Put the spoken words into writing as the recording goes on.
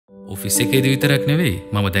Office එකේදී විතරක් නෙවෙයි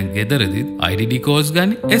මම දැන් ගෙදරදීත් IDD කෝල්ස්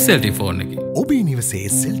ගන්න SLT ෆෝන් එකේ. ඔබේ නිවසේ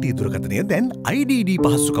SLT දුරකථනය දැන් IDD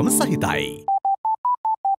පහසුකම සහිතයි.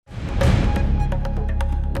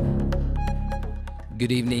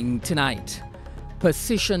 Good evening. Tonight,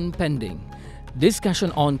 position pending. Discussion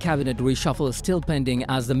on cabinet reshuffle still pending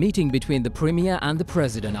as the meeting between the Premier and the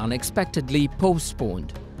President unexpectedly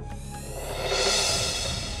postponed.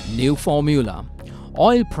 New formula.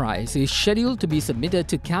 Oil price is scheduled to be submitted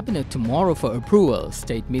to Cabinet tomorrow for approval.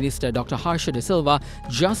 State Minister Dr. Harsha De Silva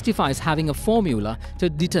justifies having a formula to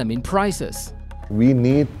determine prices. We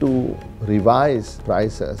need to revise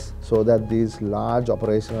prices so that these large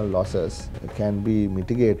operational losses can be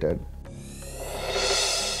mitigated.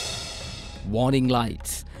 Warning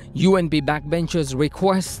lights. UNP backbenchers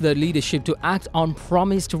request the leadership to act on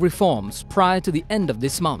promised reforms prior to the end of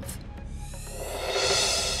this month.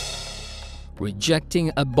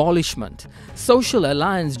 Rejecting abolishment. Social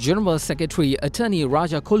Alliance General Secretary Attorney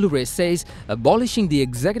Raja Kollure says abolishing the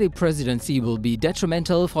executive presidency will be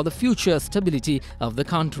detrimental for the future stability of the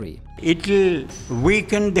country. It will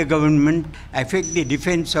weaken the government, affect the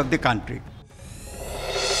defense of the country.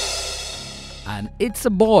 And it's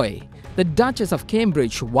a boy. The Duchess of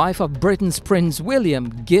Cambridge, wife of Britain's Prince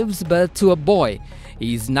William, gives birth to a boy.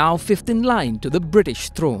 He is now fifth in line to the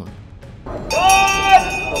British throne.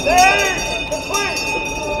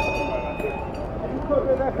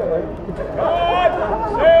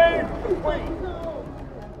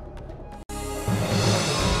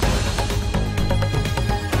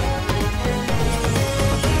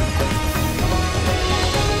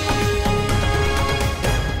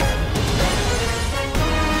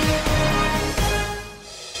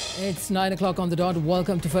 It's 9 o'clock on the dot.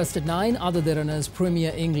 Welcome to First at 9, Other Derana's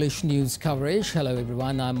premier English news coverage. Hello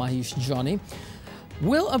everyone, I'm Mahesh Johnny.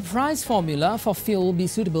 Will a price formula for fuel be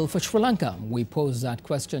suitable for Sri Lanka? We pose that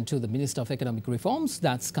question to the Minister of Economic Reforms.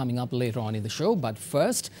 That's coming up later on in the show. But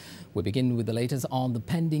first, we begin with the latest on the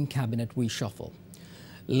pending cabinet reshuffle.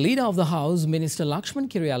 Leader of the House, Minister Lakshman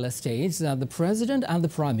Kiriyala, states that the President and the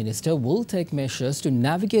Prime Minister will take measures to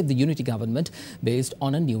navigate the unity government based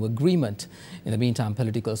on a new agreement. In the meantime,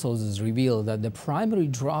 political sources reveal that the primary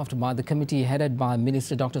draft by the committee headed by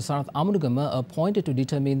Minister Dr. Sarath Amunugama, appointed to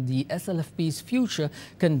determine the SLFP's future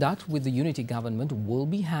conduct with the unity government, will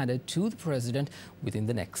be handed to the President within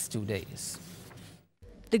the next 2 days.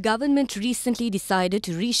 The government recently decided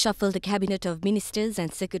to reshuffle the cabinet of ministers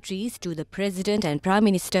and secretaries to the President and Prime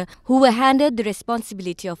Minister, who were handed the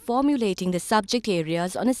responsibility of formulating the subject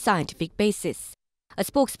areas on a scientific basis. A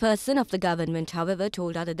spokesperson of the government, however,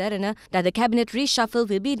 told Other Derana that the cabinet reshuffle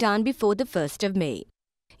will be done before the 1st of May.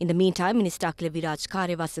 In the meantime, Minister Akila Viraj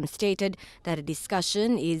Karewasam stated that a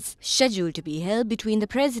discussion is scheduled to be held between the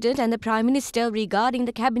President and the Prime Minister regarding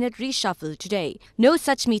the cabinet reshuffle today. No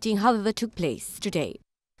such meeting, however, took place today.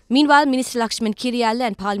 Meanwhile, Minister Lakshman Kiriyala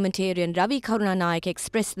and Parliamentarian Ravi Karunanayake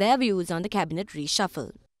expressed their views on the cabinet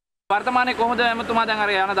reshuffle. वर्तमानයේ කොහොමද එමතුමා දැන් අර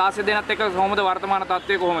යන 16 දෙනත් එක්ක කොහොමද වර්තමාන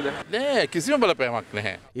තත්ත්වය කොහොමද? නෑ කිසිම බලපෑමක්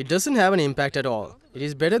නැහැ. It doesn't have an impact at all. It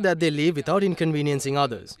is better that they leave without inconveniencing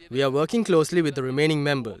others. We are working closely with the remaining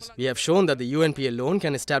members. We have shown that the UNP alone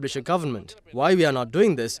can establish a government. Why we are not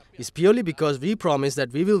doing this is purely because we promise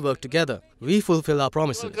that we will work together. We fulfill our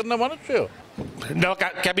promises.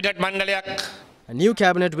 A new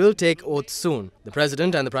cabinet will take oath soon. The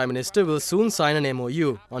President and the Prime Minister will soon sign an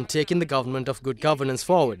MOU on taking the government of good governance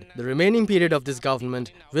forward. The remaining period of this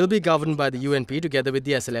government will be governed by the UNP together with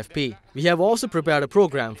the SLFP. We have also prepared a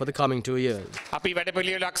program for the coming 2 years.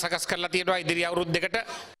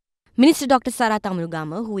 Minister Dr. Sarath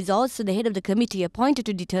Amunugama, who is also the head of the committee appointed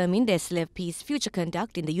to determine the SLFP's future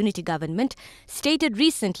conduct in the unity government, stated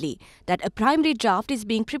recently that a primary draft is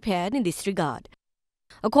being prepared in this regard.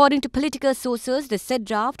 According to political sources, the said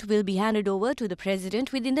draft will be handed over to the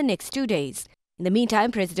President within the next 2 days. In the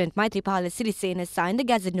meantime, President Maithripala Sirisena signed the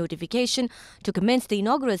Gazette notification to commence the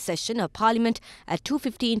inaugural session of Parliament at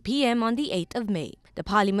 2:15 p.m. on the 8th of May. The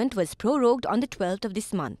Parliament was prorogued on the 12th of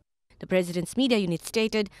this month. The President's media unit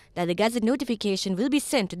stated that the Gazette notification will be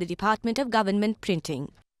sent to the Department of Government Printing.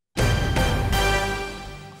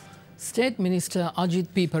 State Minister Ajit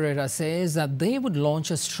P. Pereira says that they would launch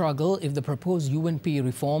a struggle if the proposed UNP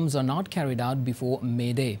reforms are not carried out before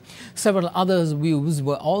May Day. Several others' views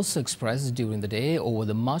were also expressed during the day over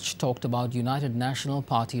the much talked about United National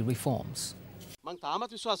Party reforms.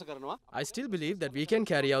 I still believe that we can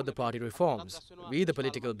carry out the party reforms. We, the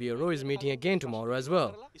Political Bureau, is meeting again tomorrow as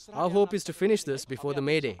well. Our hope is to finish this before the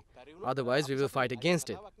May Day. Otherwise, we will fight against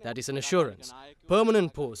it. That is an assurance.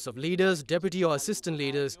 Permanent posts of leaders, deputy or assistant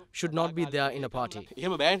leaders should not be there in a party.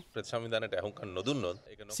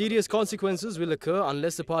 Serious consequences will occur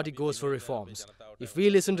unless the party goes for reforms. If we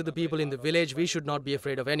listen to the people in the village, we should not be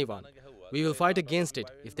afraid of anyone. We will fight against it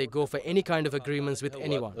if they go for any kind of agreements with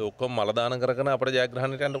anyone.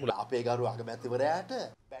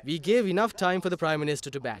 We gave enough time for the Prime Minister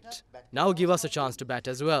to bat. Now give us a chance to bat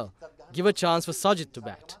as well. Give a chance for Sajid to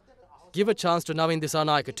bat. Give a chance to Navin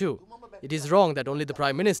Dissanayake too. It is wrong that only the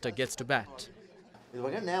Prime Minister gets to bat.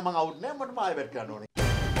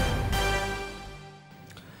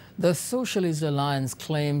 The Socialist Alliance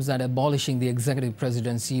claims that abolishing the executive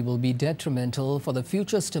presidency will be detrimental for the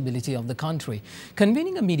future stability of the country.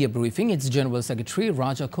 Convening a media briefing, its General Secretary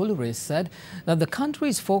Raja Kolure said that the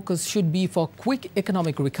country's focus should be for quick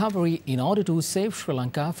economic recovery in order to save Sri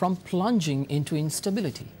Lanka from plunging into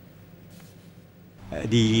instability.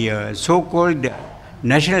 The so-called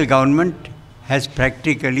national government has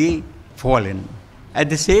practically fallen.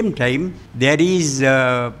 At the same time, there is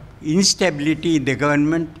instability in the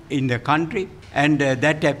government in the country, and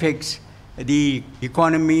that affects the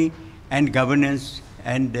economy and governance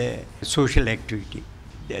and social activity.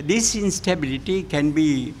 This instability can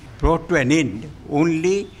be brought to an end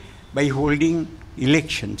only by holding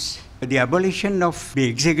elections. The abolition of the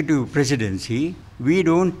executive presidency, we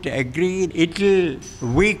don't agree. It will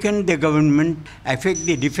weaken the government, affect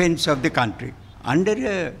the defense of the country. Under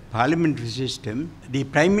a parliamentary system, the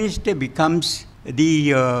Prime Minister becomes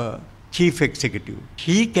the chief executive.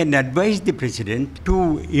 He can advise the president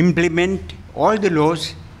to implement all the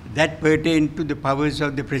laws that pertain to the powers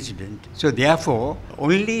of the president. So therefore,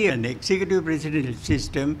 only an executive presidential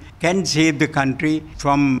system can save the country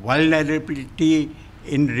from vulnerability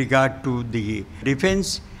in regard to the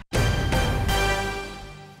defense.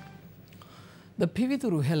 The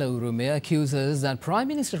Pivithuru Urume accuses that Prime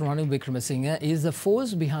Minister Ranil Wickremesinghe is the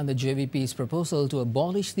force behind the JVP's proposal to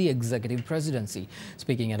abolish the executive presidency.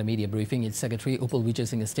 Speaking at a media briefing, its Secretary Upal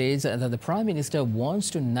Vijayasinghe states that the Prime Minister wants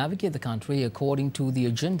to navigate the country according to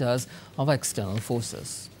the agendas of external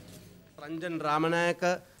forces. Ranjan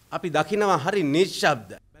Ramanayaka api dakinawa hari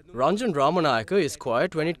nishshabda. Ranjan Ramanayaka is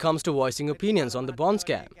quiet when it comes to voicing opinions on the bond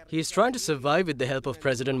scam. He is trying to survive with the help of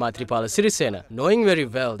President Maithripala Sirisena. Knowing very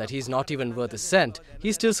well that he is not even worth a cent,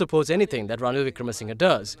 he still supports anything that Ranil Wickremesinghe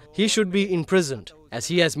does. He should be imprisoned, as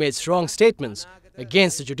he has made strong statements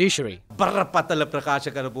against the judiciary. බරපතල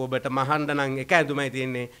ප්‍රකාශ කරපු ඔබට මහන්ඩ නම් එක ඇඳුමයි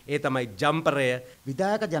තියෙන්නේ ඒ තමයි ජම්පරය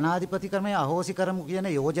විධායක ජනාධිපති ක්‍රමය අහෝසි කරමු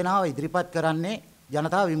කියන යෝජනාව ඉදිරිපත් කරන්නේ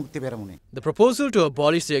ජනතා විමුක්ති පෙරමුණේ. The proposal to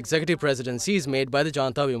abolish the executive presidency is made by the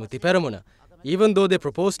Janata Vimukti Peramuna. Even though they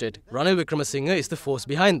proposed it, Ranil Wickremesinghe is the force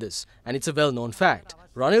behind this, and it's a well-known fact.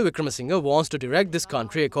 Ranil Wickremesinghe wants to direct this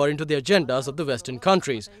country according to the agendas of the Western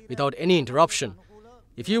countries, without any interruption.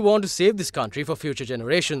 If you want to save this country for future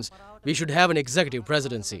generations, we should have an executive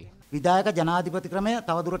presidency. විධායක ජනාධිපති ක්‍රමය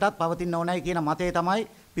තවදුරටත් පවතින්න ඕනයි කියන මතය තමයි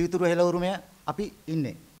පිවිතුරු හෙළවුරුමය අපි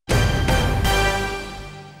ඉන්නේ.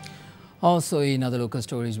 Also, in other local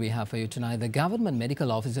stories we have for you tonight, the Government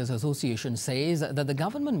Medical Officers Association says that the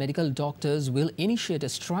government medical doctors will initiate a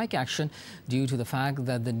strike action due to the fact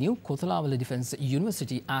that the new Kothalawala Defence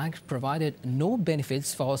University Act provided no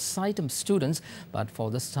benefits for SITEM students but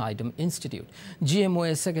for the SITEM Institute.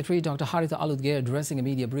 GMOA Secretary Dr. Haritha Aludge, addressing a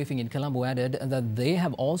media briefing in Colombo, added that they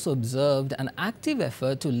have also observed an active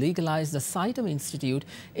effort to legalise the SITEM Institute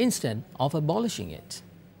instead of abolishing it.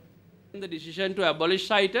 The decision to abolish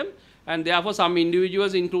SITEM, and therefore some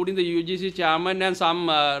individuals, including the UGC chairman and some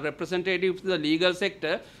representatives of the legal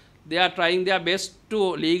sector, they are trying their best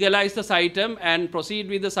to legalize the SITEM and proceed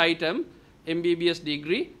with the SITEM MBBS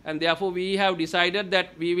degree. And therefore we have decided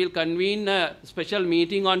that we will convene a special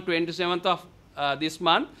meeting on 27th of this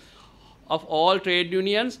month of all trade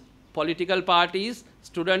unions, political parties,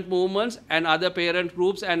 student movements and other parent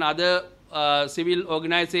groups and other civil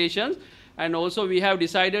organizations. And also we have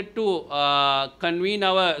decided to convene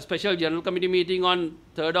our special general committee meeting on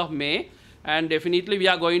 3rd of May. And definitely we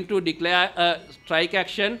are going to declare a strike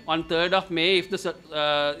action on 3rd of May if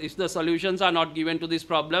the solutions are not given to this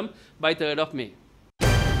problem by 3rd of May.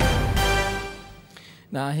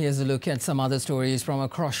 Now here's a look at some other stories from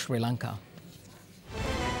across Sri Lanka.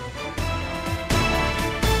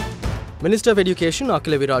 Minister of Education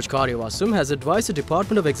Akila Viraj Karyavasum has advised the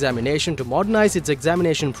Department of Examination to modernise its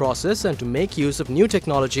examination process and to make use of new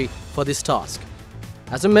technology for this task.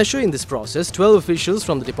 As a measure in this process, 12 officials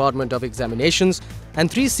from the Department of Examinations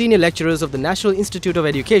and 3 senior lecturers of the National Institute of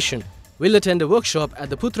Education will attend a workshop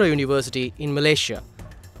at the Putra University in Malaysia.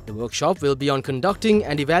 The workshop will be on conducting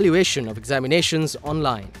and evaluation of examinations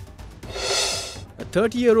online. A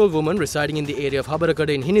 30-year-old woman residing in the area of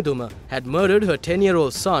Habarakada in Hiniduma had murdered her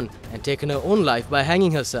 10-year-old son and taken her own life by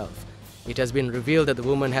hanging herself. It has been revealed that the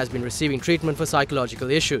woman has been receiving treatment for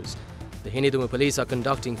psychological issues. The Hiniduma police are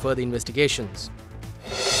conducting further investigations.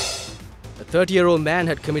 A 30-year-old man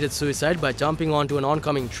had committed suicide by jumping onto an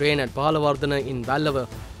oncoming train at Pahalavardhana in Vallava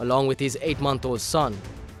along with his 8-month-old son.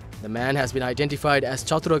 The man has been identified as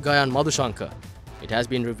Chaturagayan Madhushankar. It has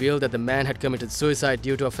been revealed that the man had committed suicide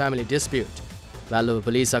due to a family dispute. Vallava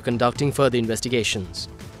police are conducting further investigations.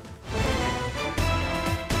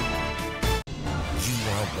 You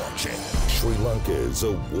are watching Sri Lanka's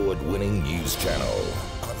award-winning news channel,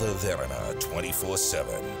 Derana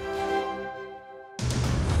 24/7.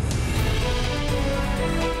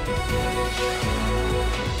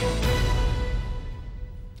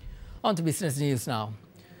 On to business news now.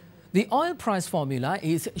 The oil price formula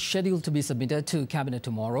is scheduled to be submitted to Cabinet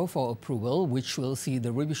tomorrow for approval, which will see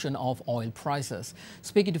the revision of oil prices.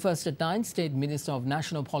 Speaking to First at 9, State Minister of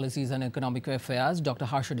National Policies and Economic Affairs, Dr.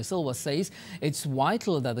 Harsha De Silva, says it's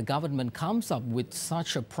vital that the government comes up with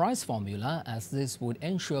such a price formula, as this would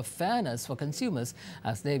ensure fairness for consumers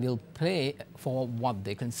as they will pay for what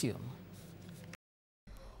they consume.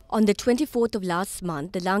 On the 24th of last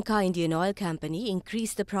month, the Lanka Indian Oil Company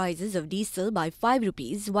increased the prices of diesel by 5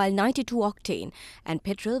 rupees, while 92-octane and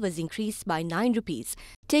petrol was increased by 9 rupees,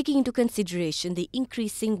 taking into consideration the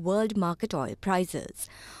increasing world market oil prices.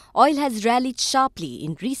 Oil has rallied sharply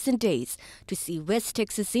in recent days to see West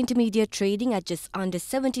Texas Intermediate trading at just under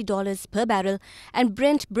 $70 per barrel and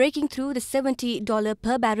Brent breaking through the $70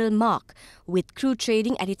 per barrel mark, with crude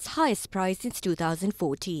trading at its highest price since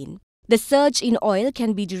 2014. The surge in oil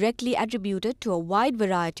can be directly attributed to a wide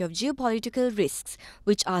variety of geopolitical risks,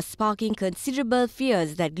 which are sparking considerable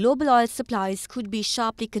fears that global oil supplies could be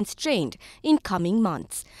sharply constrained in coming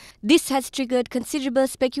months. This has triggered considerable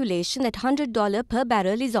speculation that $100 per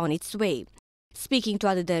barrel is on its way. Speaking to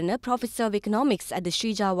Derana, Professor of Economics at the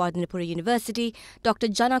Sri Jawaharlal University, Dr.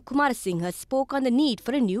 Jana Kumarasinghe spoke on the need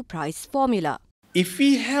for a new price formula. If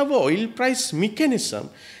we have an oil price mechanism,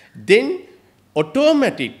 then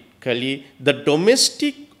automatically the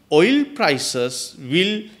domestic oil prices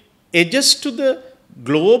will adjust to the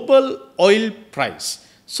global oil price.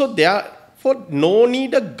 So therefore, no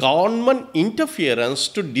need a government interference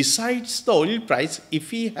to decide the oil price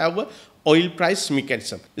if we have a oil price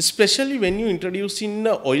mechanism. Especially when you introduce in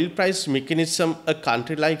an oil price mechanism, a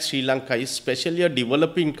country like Sri Lanka, especially a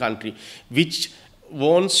developing country, which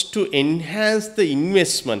wants to enhance the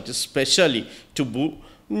investment, especially to boost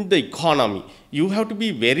the economy. You have to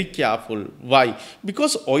be very careful. Why?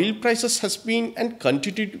 Because oil prices has been and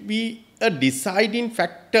continue to be a deciding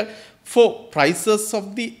factor for prices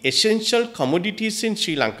of the essential commodities in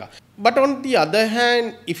Sri Lanka. But on the other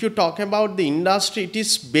hand, if you talk about the industry, it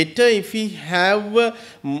is better if we have a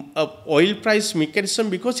oil price mechanism,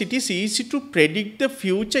 because it is easy to predict the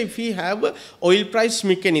future if we have a oil price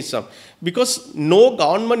mechanism, because no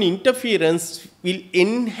government interference will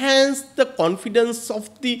enhance the confidence of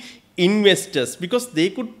the investors, because they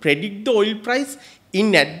could predict the oil price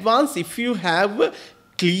in advance if you have a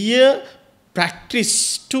clear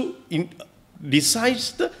practice to decide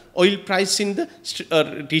the oil price in the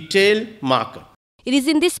retail market. It is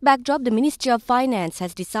in this backdrop the Ministry of Finance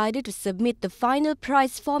has decided to submit the final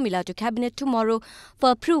price formula to Cabinet tomorrow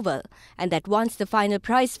for approval, and that once the final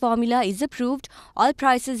price formula is approved, oil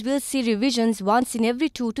prices will see revisions once in every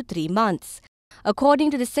 2 to 3 months.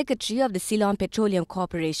 According to the Secretary of the Ceylon Petroleum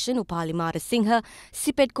Corporation, Upali Marasinghe,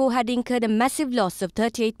 CPETCO had incurred a massive loss of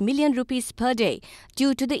 38 million rupees per day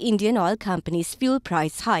due to the Indian Oil Company's fuel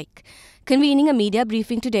price hike. Convening a media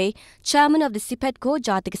briefing today, Chairman of the CPETCO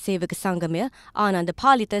Jatika Sevaka Sangamaya, Ananda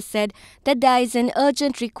Palitha, said that there is an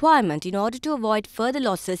urgent requirement in order to avoid further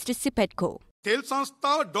losses to CPETCO. The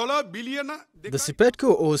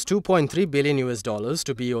CPETCO owes $2.3 billion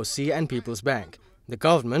to BOC and People's Bank. The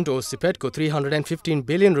government owes CPETCO 315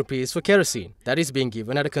 billion rupees for kerosene that is being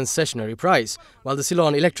given at a concessionary price, while the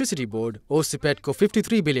Ceylon Electricity Board owes CPETCO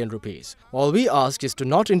 53 billion rupees. All we ask is to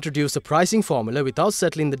not introduce a pricing formula without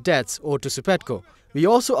settling the debts owed to CPETCO. We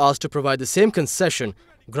also ask to provide the same concession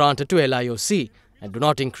granted to LIOC and do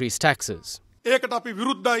not increase taxes.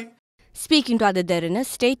 Speaking to Derana,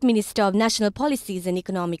 State Minister of National Policies and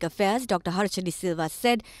Economic Affairs, Dr. Harsha De Silva,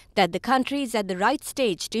 said that the country is at the right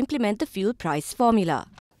stage to implement the fuel price formula.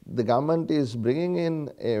 The government is bringing in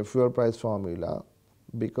a fuel price formula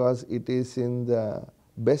because it is in the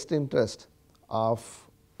best interest of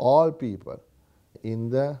all people in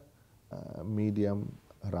the medium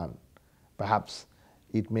run. Perhaps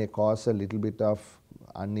it may cause a little bit of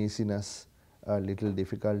uneasiness, a little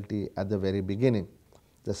difficulty at the very beginning.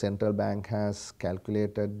 The central bank has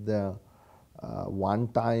calculated the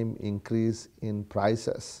one-time increase in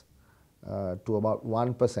prices to about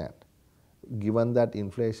 1%. Given that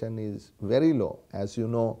inflation is very low, as you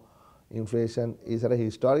know, inflation is at a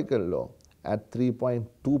historical low at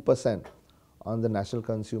 3.2% on the National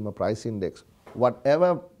Consumer Price Index.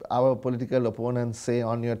 Whatever our political opponents say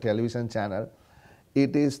on your television channel,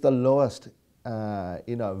 it is the lowest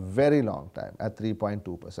in a very long time at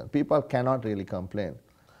 3.2%. People cannot really complain,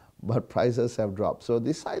 but prices have dropped. So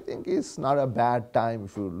this, I think, is not a bad time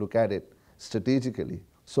if you look at it strategically.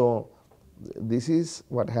 So this is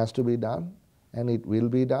what has to be done, and it will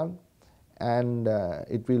be done, and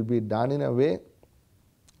it will be done in a way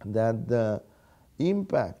that the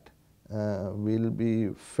impact will be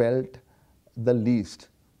felt the least.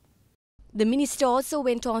 The minister also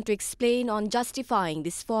went on to explain on justifying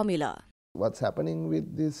this formula. What's happening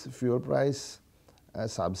with this fuel price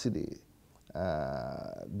subsidy,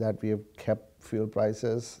 that we have kept fuel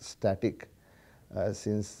prices static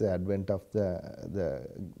since the advent of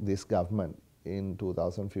this government in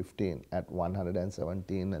 2015 at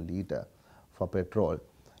 117 a litre for petrol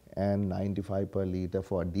and 95 per litre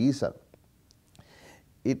for diesel.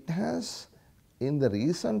 It has, in the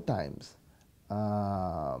recent times,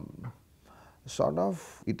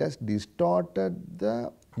 it has distorted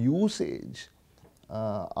the usage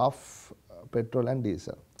of petrol and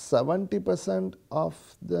diesel. 70% of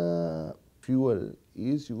the fuel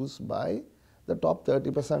is used by the top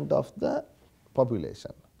 30% of the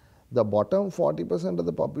population. The bottom 40% of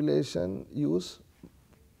the population use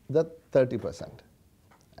the 30%,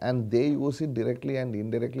 and they use it directly and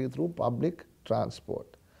indirectly through public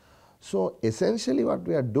transport. So essentially what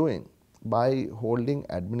we are doing by holding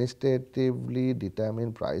administratively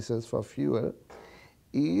determined prices for fuel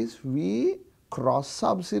is we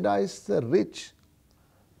cross-subsidize the rich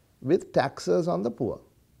with taxes on the poor.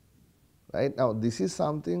 Right? Now this is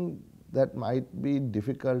something that might be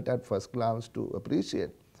difficult at first glance to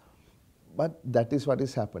appreciate, but that is what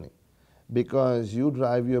is happening. Because you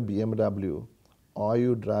drive your BMW or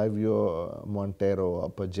you drive your Montero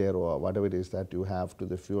or Pajero or whatever it is that you have to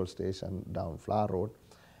the fuel station down Flower Road,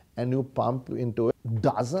 and you pump into it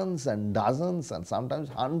dozens and dozens and sometimes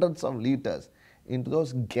hundreds of liters into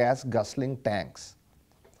those gas guzzling tanks.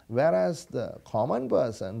 Whereas the common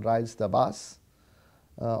person rides the bus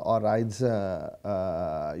or rides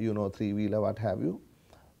a three-wheeler, what have you,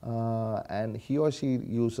 and he or she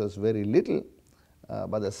uses very little,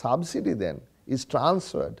 but the subsidy then is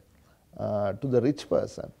transferred to the rich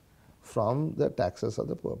person from the taxes of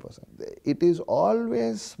the poor person. It is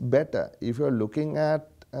always better if you are looking at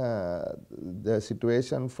the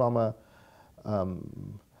situation from a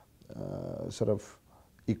sort of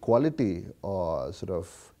equality or sort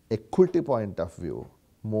of equity point of view,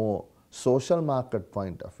 more social market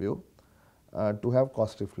point of view, to have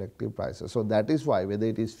cost-reflective prices. So that is why, whether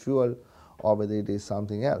it is fuel or whether it is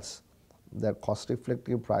something else, that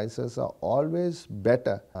cost-reflective prices are always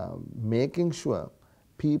better, making sure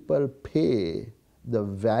people pay the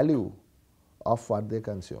value of what they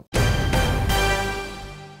consume.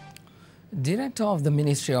 Director of the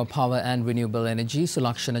Ministry of Power and Renewable Energy,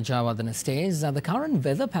 Sulakshana Jayawardena, states that the current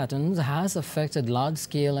weather patterns has affected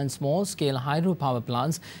large-scale and small-scale hydropower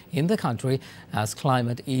plants in the country, as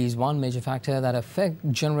climate is one major factor that affects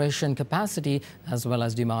generation capacity as well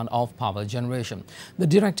as demand of power generation. The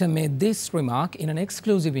director made this remark in an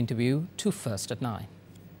exclusive interview to First at 9.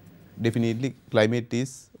 Definitely, climate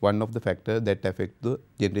is one of the factors that affect the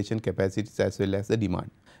generation capacities as well as the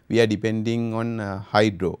demand. We are depending on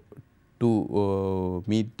hydro to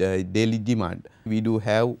meet daily demand. We do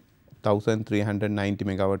have 1390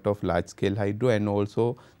 megawatt of large scale hydro and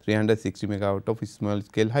also 360 megawatt of small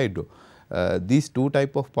scale hydro. These two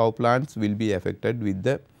type of power plants will be affected with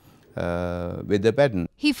the weather pattern.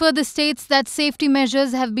 He further states that safety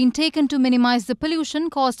measures have been taken to minimize the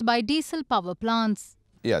pollution caused by diesel power plants.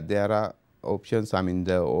 Yeah, there are options,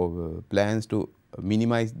 the plans to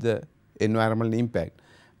minimize the environmental impact.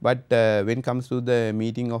 But when it comes to the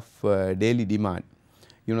meeting of daily demand,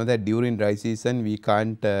 you know that during dry season we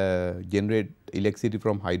can't generate electricity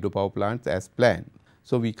from hydropower plants as planned.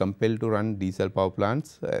 So we compelled to run diesel power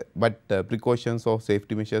plants, but precautions or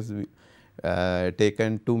safety measures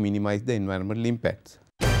taken to minimize the environmental impacts.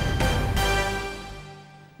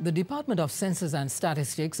 The Department of Census and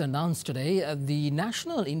Statistics announced today the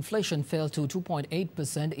national inflation fell to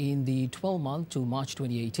 2.8% in the 12-month to March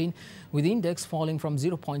 2018, with the index falling from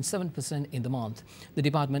 0.7% in the month. The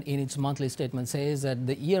department in its monthly statement says that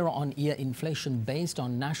the year-on-year inflation based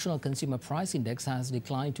on National Consumer Price Index has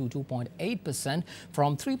declined to 2.8%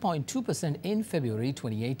 from 3.2% in February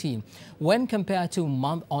 2018. When compared to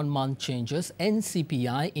month-on-month changes,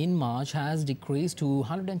 NCPI in March has decreased to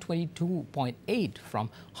 122.8 from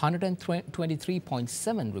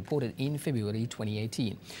 123.7 reported in February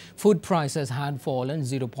 2018. Food prices had fallen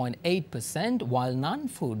 0.8%, while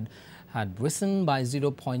non-food had risen by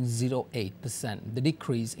 0.08%. The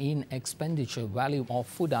decrease in expenditure value of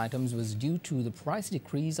food items was due to the price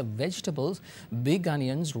decrease of vegetables, big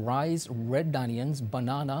onions, rice, red onions,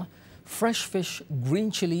 banana, fresh fish, green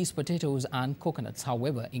chilies, potatoes and coconuts.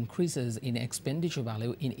 However, increases in expenditure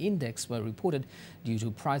value in index were reported due to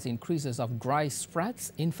price increases of dry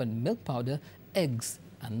sprats, infant milk powder, eggs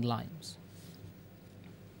and limes.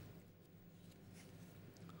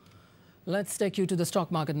 Let's take you to the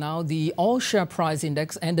stock market now. The all-share price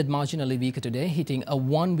index ended marginally weaker today, hitting a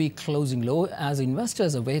one-week closing low as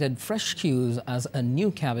investors awaited fresh cues as a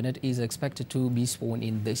new cabinet is expected to be sworn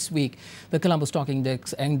in this week. The Colombo Stock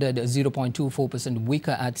Index ended 0.24%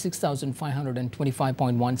 weaker at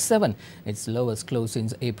 6,525.17, its lowest close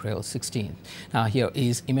since April 16. Now here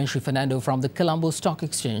is Imenshi Fernando from the Colombo Stock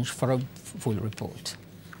Exchange for a full report.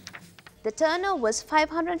 The turnover was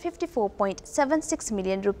 554.76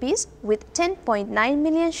 million rupees with 10.9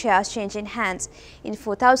 million shares changing hands in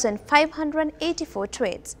 4,584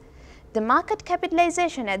 trades. The market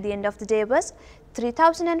capitalization at the end of the day was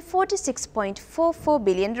 3,046.44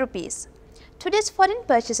 billion rupees. Today's foreign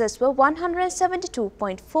purchases were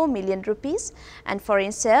 172.4 million rupees and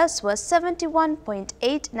foreign sales were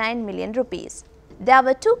 71.89 million rupees. There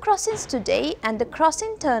were 2 crossings today and the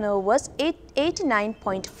crossing turnover was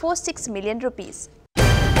 89.46 million rupees.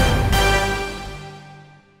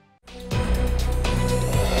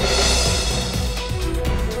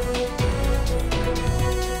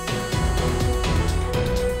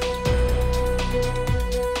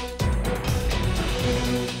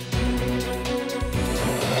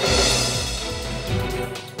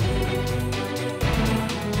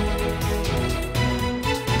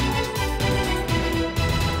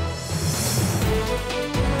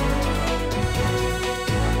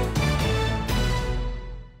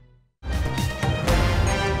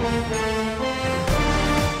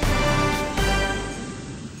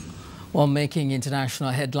 While making international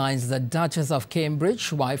headlines, the Duchess of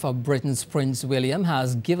Cambridge, wife of Britain's Prince William,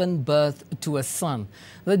 has given birth to a son.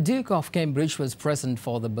 The Duke of Cambridge was present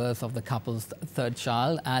for the birth of the couple's third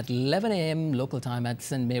child at 11 a.m. local time at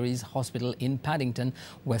St Mary's Hospital in Paddington,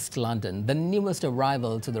 West London. The newest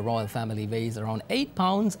arrival to the royal family weighs around 8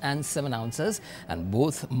 pounds and 7 ounces, and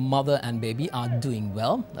both mother and baby are doing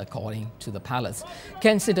well, according to the palace.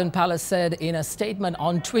 Kensington Palace said in a statement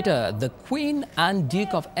on Twitter, the Queen and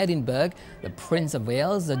Duke of Edinburgh, the Prince of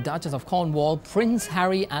Wales, the Duchess of Cornwall, Prince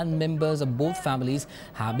Harry and members of both families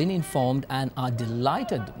have been informed and are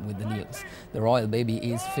delighted with the news. The royal baby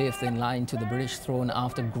is fifth in line to the British throne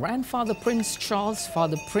after grandfather Prince Charles,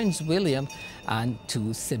 father Prince William and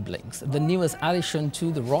 2 siblings. The newest addition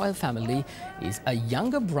to the royal family is a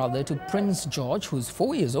younger brother to Prince George, who's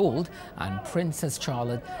 4 years old, and Princess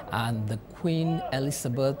Charlotte and the Queen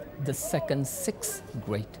Elizabeth II's 6th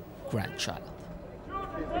great-grandchild.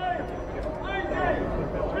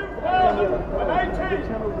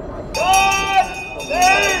 God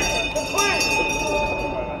save the Queen!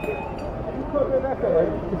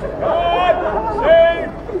 God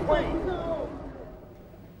save the Queen!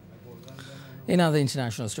 In other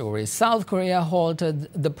international stories, South Korea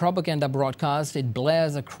halted the propaganda broadcast it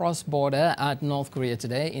blares across border at North Korea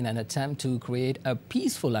today in an attempt to create a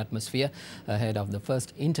peaceful atmosphere ahead of the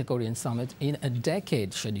first inter-Korean summit in a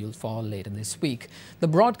decade scheduled for later this week. The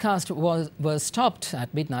broadcast was stopped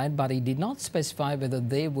at midnight, but it did not specify whether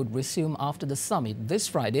they would resume after the summit this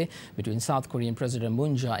Friday between South Korean President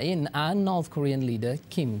Moon Jae-in and North Korean leader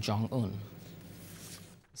Kim Jong-un.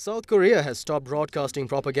 South Korea has stopped broadcasting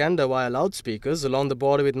propaganda via loudspeakers along the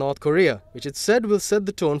border with North Korea, which it said will set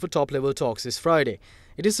the tone for top-level talks this Friday.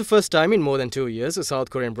 It is the first time in more than 2 years a South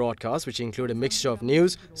Korean broadcast, which include a mixture of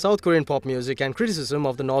news, South Korean pop music and criticism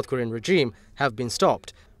of the North Korean regime, have been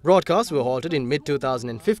stopped. Broadcasts were halted in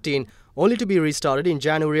mid-2015, only to be restarted in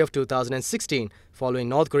January of 2016, following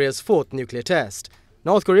North Korea's 4th nuclear test.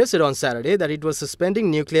 North Korea said on Saturday that it was suspending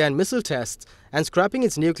nuclear and missile tests and scrapping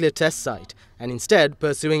its nuclear test site, and instead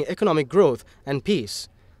pursuing economic growth and peace.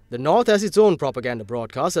 The North has its own propaganda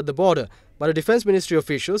broadcast at the border, but a Defence Ministry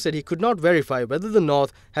official said he could not verify whether the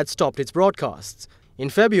North had stopped its broadcasts. In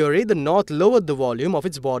February, the North lowered the volume of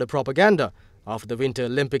its border propaganda after the Winter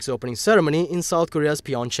Olympics opening ceremony in South Korea's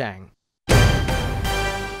Pyeongchang.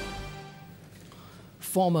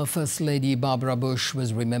 Former First Lady Barbara Bush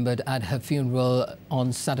was remembered at her funeral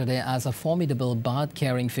on Saturday as a formidable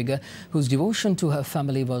Ba'ath-caring figure whose devotion to her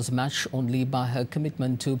family was matched only by her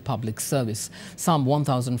commitment to public service. Some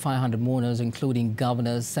 1,500 mourners, including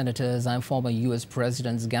governors, senators and former U.S.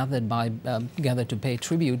 presidents, gathered to pay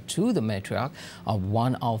tribute to the matriarch of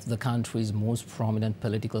one of the country's most prominent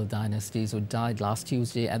political dynasties, who died last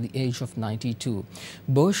Tuesday at the age of 92.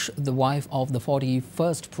 Bush, the wife of the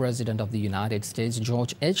 41st President of the United States, George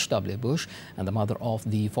H.W. Bush, and the mother of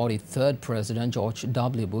the 43rd President, George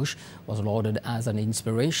W. Bush, was lauded as an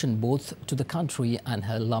inspiration both to the country and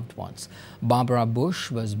her loved ones. Barbara Bush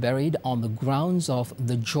was buried on the grounds of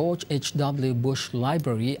the George H.W. Bush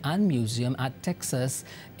Library and Museum at Texas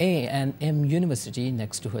A&M University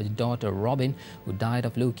next to her daughter Robin, who died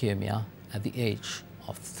of leukemia at the age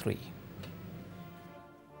of 3.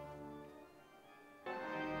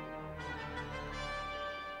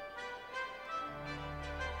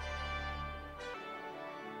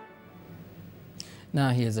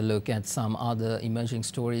 Now here's a look at some other emerging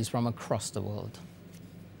stories from across the world.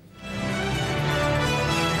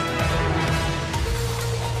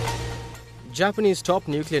 Japanese top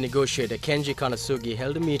nuclear negotiator Kenji Kanasugi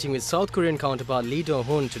held a meeting with South Korean counterpart Lee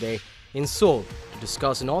Do-hoon today in Seoul to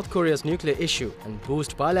discuss North Korea's nuclear issue and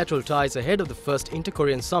boost bilateral ties ahead of the first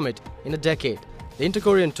inter-Korean summit in a decade. The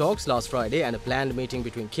inter-Korean talks last Friday and a planned meeting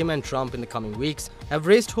between Kim and Trump in the coming weeks have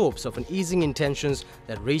raised hopes of an easing in tensions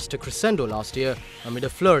that reached a crescendo last year amid a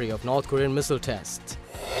flurry of North Korean missile tests.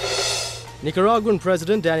 Nicaraguan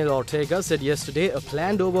President Daniel Ortega said yesterday a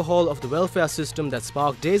planned overhaul of the welfare system that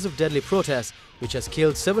sparked days of deadly protests, which has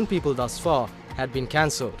killed 7 people thus far, had been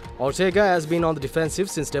cancelled. Ortega has been on the defensive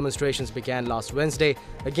since demonstrations began last Wednesday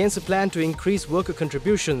against a plan to increase worker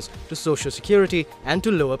contributions to Social Security and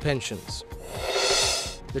to lower pensions.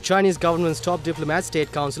 The Chinese government's top diplomat,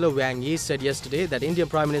 State Councillor Wang Yi, said yesterday that Indian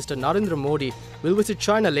Prime Minister Narendra Modi will visit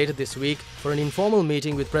China later this week for an informal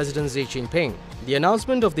meeting with President Xi Jinping. The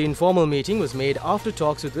announcement of the informal meeting was made after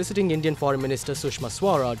talks with visiting Indian Foreign Minister Sushma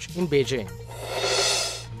Swaraj in Beijing.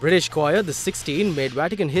 British choir The 16 made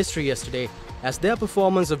Vatican history yesterday as their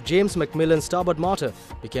performance of James Macmillan's Stabat Mater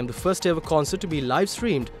became the first ever concert to be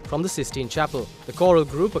live-streamed from the Sistine Chapel. The choral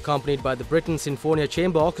group, accompanied by the Britten Sinfonia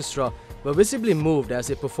Chamber Orchestra, were visibly moved as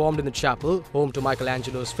they performed in the chapel, home to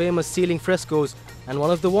Michelangelo's famous ceiling frescoes and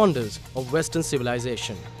one of the wonders of Western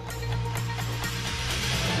civilization.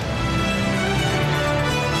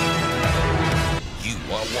 You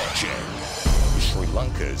are watching Sri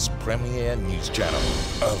Lanka's premier news channel,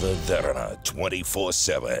 Other Derana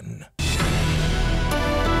 24/7.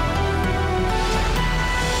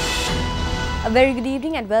 A very good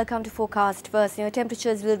evening and welcome to Forecast First.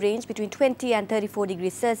 Temperatures will range between 20 and 34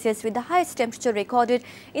 degrees Celsius with the highest temperature recorded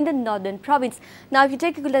in the northern province. Now, if you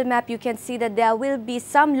take a look at the map, you can see that there will be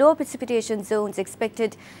some low precipitation zones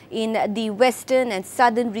expected in the western and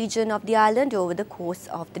southern region of the island over the course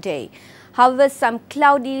of the day. However, some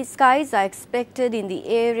cloudy skies are expected in the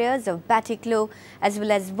areas of Batiklo as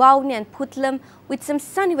well as Vauni and Putlam, with some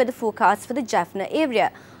sunny weather forecasts for the Jaffna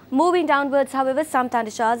area. Moving downwards, however, some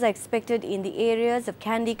thundershowers are expected in the areas of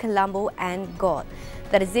Kandy, Colombo and Galle.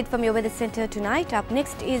 That is it from your weather center tonight. Up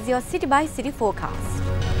next is your city-by-city forecast.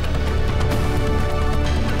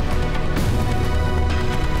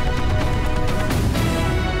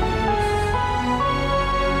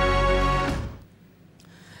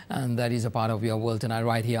 And that is a part of your world tonight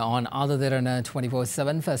right here on Other Derana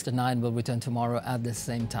 24/7. First at 9 will return tomorrow at the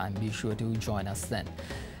same time. Be sure to join us then.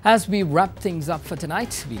 As we wrap things up for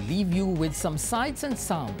tonight, we leave you with some sights and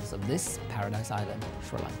sounds of this paradise island,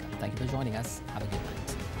 Sri Lanka. Thank you for joining us. Have a good night.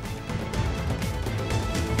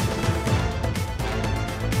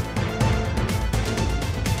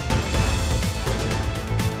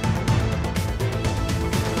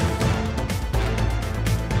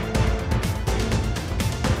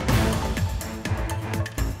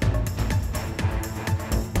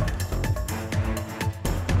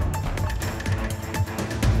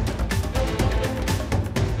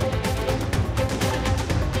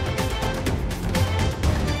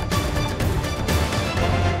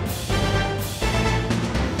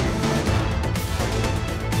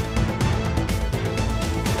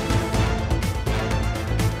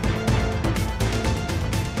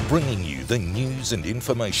 Bringing you the news and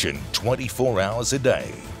information 24 hours a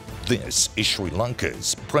day. This is Sri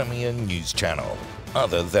Lanka's premier news channel,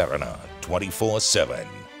 Other Derana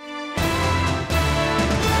 24/7.